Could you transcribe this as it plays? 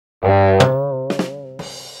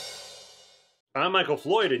I'm Michael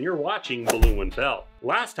Floyd, and you're watching Balloon One Fell.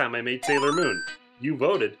 Last time I made Sailor Moon. You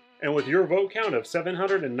voted, and with your vote count of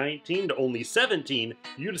 719 to only 17,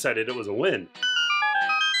 you decided it was a win.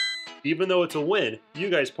 Even though it's a win, you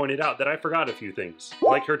guys pointed out that I forgot a few things,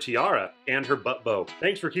 like her tiara and her butt bow.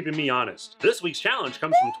 Thanks for keeping me honest. This week's challenge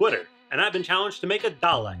comes from Twitter, and I've been challenged to make a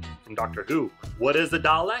Dalek from Doctor Who. What is a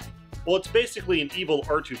Dalek? Well, it's basically an evil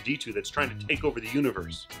R2-D2 that's trying to take over the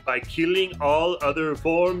universe by killing all other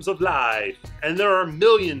forms of life. And there are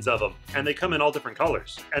millions of them, and they come in all different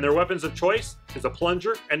colors. And their weapons of choice is a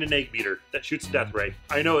plunger and an egg beater that shoots a death ray.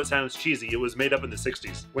 I know it sounds cheesy, it was made up in the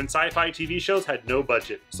 60s, when sci-fi TV shows had no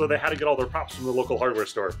budget, so they had to get all their props from the local hardware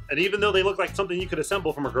store. And even though they look like something you could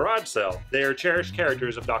assemble from a garage sale, they are cherished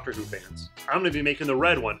characters of Doctor Who fans. I'm gonna be making the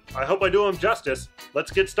red one. I hope I do them justice. Let's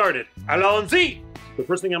get started. Allons-y! The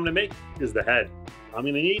first thing I'm gonna make is the head. I'm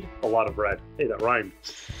gonna need a lot of bread. Hey, that rhymed.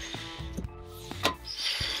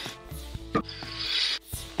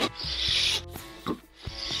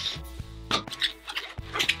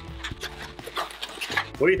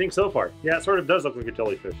 What do you think so far? Yeah, it sort of does look like a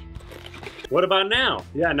jellyfish. What about now?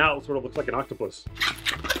 Yeah, now it sort of looks like an octopus.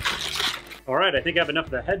 All right, I think I have enough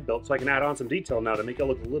of the head built so I can add on some detail now to make it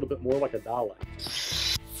look a little bit more like a Dalek.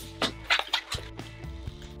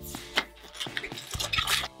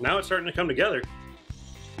 Now it's starting to come together.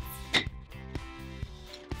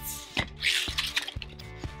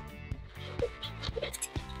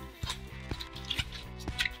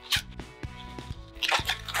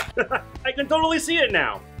 I can totally see it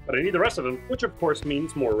now, but I need the rest of them, which of course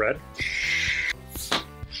means more red.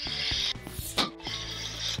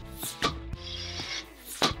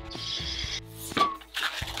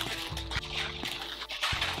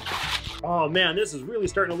 Oh man, this is really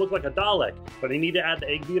starting to look like a Dalek, but I need to add the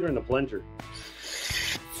egg beater and the plunger.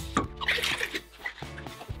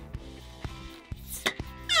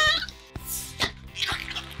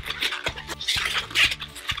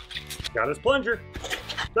 Got his plunger.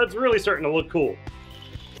 That's really starting to look cool.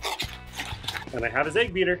 And I have his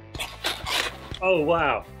egg beater. Oh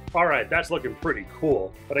wow. All right, that's looking pretty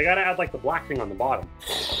cool, but I gotta add like the black thing on the bottom.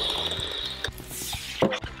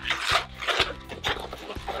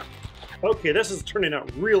 Okay, this is turning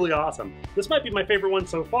out really awesome. This might be my favorite one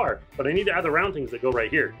so far, but I need to add the round things that go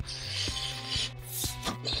right here.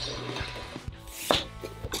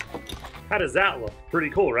 How does that look?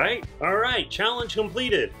 Pretty cool, right? All right, challenge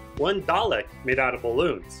completed. One Dalek made out of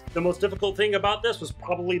balloons. The most difficult thing about this was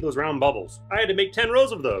probably those round bubbles. I had to make 10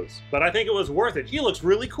 rows of those, but I think it was worth it. He looks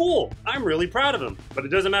really cool. I'm really proud of him. But it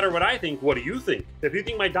doesn't matter what I think, what do you think? If you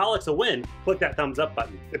think my Dalek's a win, click that thumbs up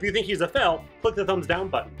button. If you think he's a fail, click the thumbs down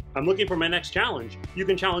button. I'm looking for my next challenge. You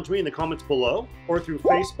can challenge me in the comments below, or through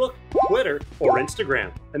Facebook, Twitter, or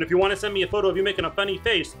Instagram. And if you want to send me a photo of you making a funny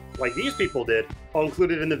face, like these people did, I'll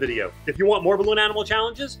include it in the video. If you want more balloon animal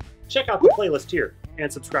challenges, check out the playlist here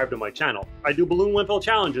and subscribe to my channel. I do Balloon One Fell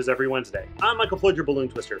challenges every Wednesday. I'm Michael Floyd, your balloon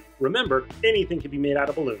twister. Remember, anything can be made out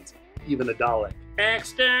of balloons, even a Dalek.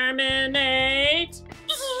 Exterminate!